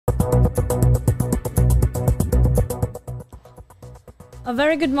A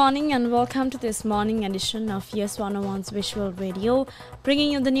very good morning and welcome to this morning edition of YES101's Visual Radio.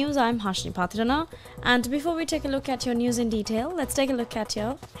 Bringing you the news, I'm Hashni Patrana. And before we take a look at your news in detail, let's take a look at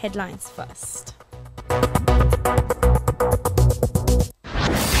your headlines first.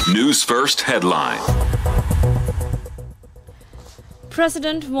 News First headline.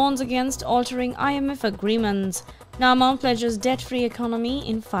 President warns against altering IMF agreements. Nama pledges debt-free economy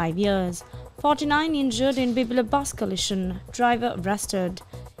in 5 years. 49 injured in Bibila bus collision. Driver arrested.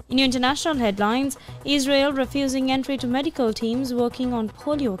 In international headlines, Israel refusing entry to medical teams working on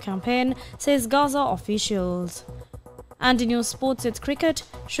polio campaign, says Gaza officials. And in your sports, it's cricket.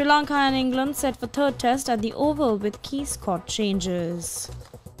 Sri Lanka and England set for third test at the Oval with key squad changes.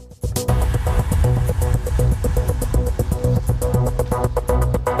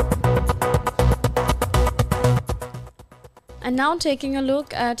 And now taking a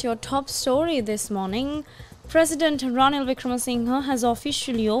look at your top story this morning. President Ranil Wickremesinghe has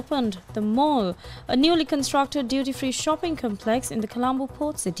officially opened the Mall, a newly constructed duty-free shopping complex in the Colombo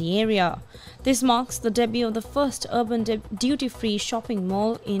Port City area. This marks the debut of the first urban duty-free shopping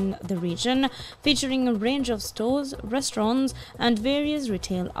mall in the region, featuring a range of stores, restaurants and various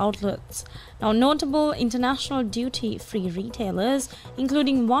retail outlets. Now, notable international duty-free retailers,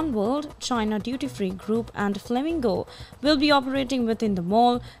 including One World, China Duty Free Group and Flamingo, will be operating within the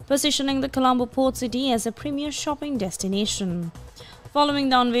mall, positioning the Colombo Port City as a premier shopping destination. Following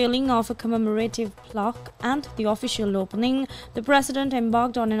the unveiling of a commemorative plaque and the official opening, the president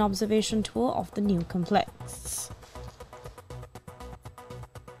embarked on an observation tour of the new complex.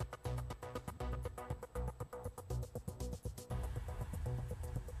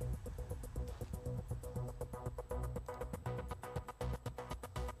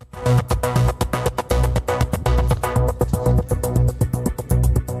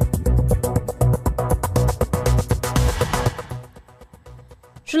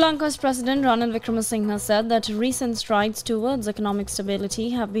 Sri Lanka's President Ranil Wickremesinghe said that recent strides towards economic stability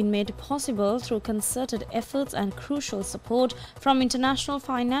have been made possible through concerted efforts and crucial support from international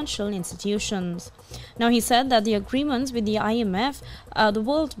financial institutions. Now, he said that the agreements with the IMF, the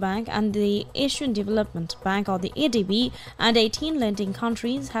World Bank and the Asian Development Bank or the ADB and 18 lending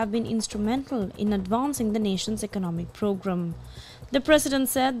countries have been instrumental in advancing the nation's economic program. The president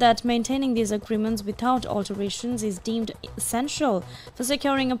said that maintaining these agreements without alterations is deemed essential for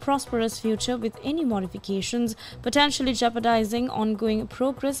securing a prosperous future, with any modifications potentially jeopardizing ongoing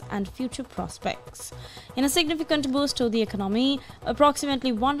progress and future prospects. In a significant boost to the economy,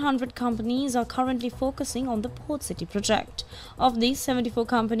 approximately 100 companies are currently focusing on the Port City project. Of these, 74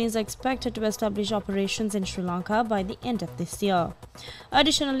 companies are expected to establish operations in Sri Lanka by the end of this year.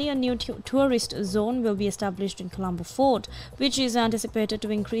 Additionally, a new tourist zone will be established in Colombo Fort, which is anticipated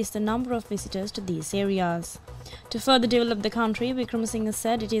to increase the number of visitors to these areas. To further develop the country, Wickremesinghe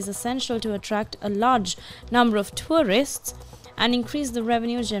said it is essential to attract a large number of tourists and increase the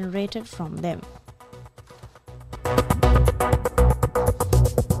revenue generated from them.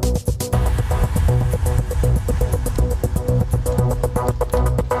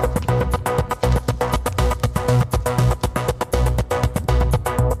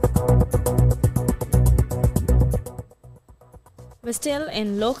 We're still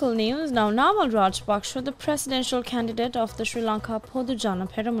in local news. Now, Namal Rajapaksa, the presidential candidate of the Sri Lanka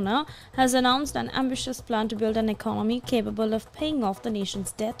Podujana Peramuna, has announced an ambitious plan to build an economy capable of paying off the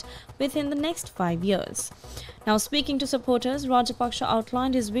nation's debt within the next 5 years. Now, speaking to supporters, Rajapaksa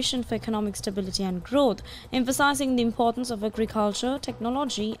outlined his vision for economic stability and growth, emphasizing the importance of agriculture,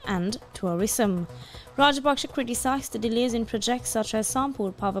 technology and tourism. Rajapaksa criticized the delays in projects such as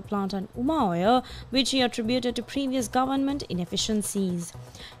Sampur power plant and Uma Oil, which he attributed to previous government inefficiencies.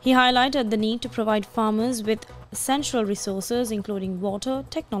 He highlighted the need to provide farmers with essential resources including water,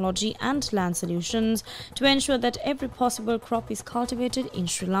 technology and land solutions to ensure that every possible crop is cultivated in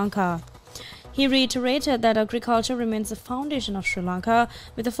Sri Lanka. He reiterated that agriculture remains the foundation of Sri Lanka,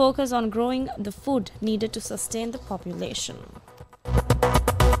 with a focus on growing the food needed to sustain the population.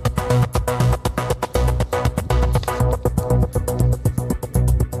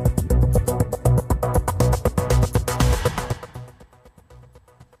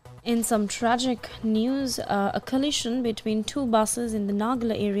 In some tragic news, a collision between two buses in the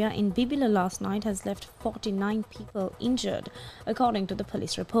Nagala area in Bibila last night has left 49 people injured, according to the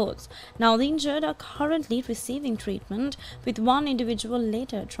police reports. Now, the injured are currently receiving treatment, with one individual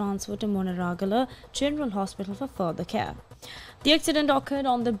later transferred to Monaragala General Hospital for further care. The accident occurred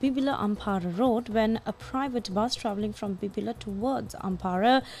on the Bibila-Ampara road when a private bus travelling from Bibila towards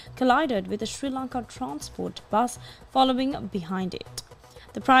Ampara collided with a Sri Lanka transport bus following behind it.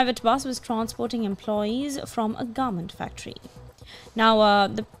 The private bus was transporting employees from a garment factory. Now,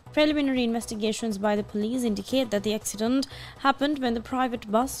 the preliminary investigations by the police indicate that the accident happened when the private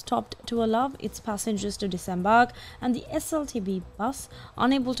bus stopped to allow its passengers to disembark, and the SLTB bus,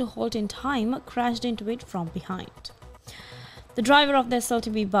 unable to halt in time, crashed into it from behind. The driver of the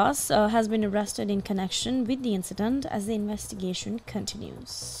SLTB bus has been arrested in connection with the incident as the investigation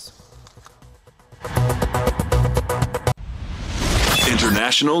continues.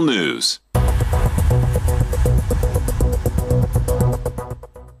 International news.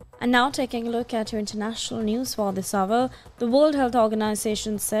 And now taking a look at your international news for this hour, the World Health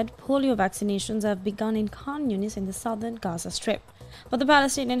Organization said polio vaccinations have begun in Khan Yunis in the southern Gaza Strip. But the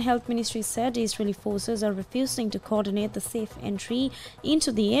Palestinian Health Ministry said Israeli forces are refusing to coordinate the safe entry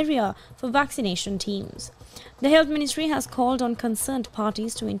into the area for vaccination teams. The Health Ministry has called on concerned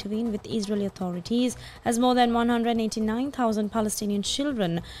parties to intervene with Israeli authorities as more than 189,000 Palestinian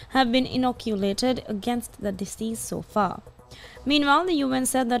children have been inoculated against the disease so far. Meanwhile, the UN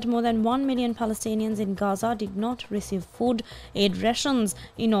said that more than 1 million Palestinians in Gaza did not receive food aid rations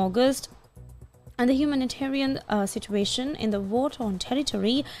in August, and the humanitarian situation in the war-torn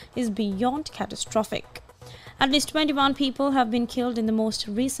territory is beyond catastrophic. At least 21 people have been killed in the most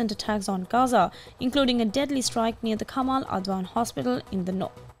recent attacks on Gaza, including a deadly strike near the Kamal Adwan hospital in the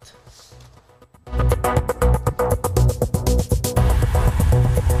north.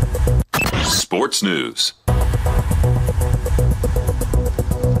 Sports news.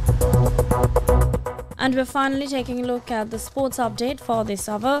 And we're finally taking a look at the sports update for this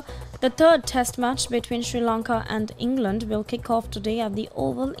hour. The third test match between Sri Lanka and England will kick off today at the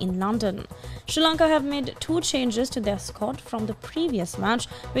Oval in London. Sri Lanka have made 2 changes to their squad from the previous match,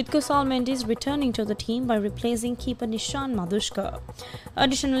 with Kusal Mendis returning to the team by replacing keeper Nishan Madhushka.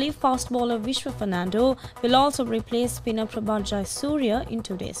 Additionally, fast bowler Vishwa Fernando will also replace spinner Prabhat Surya in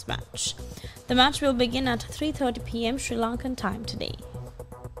today's match. The match will begin at 3:30 p.m. Sri Lankan time today.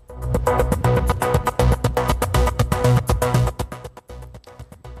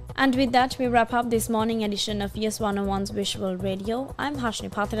 And with that, we wrap up this morning edition of YES101's Visual Radio. I'm Hashni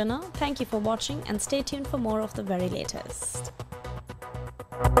Patrana. Thank you for watching and stay tuned for more of the very latest.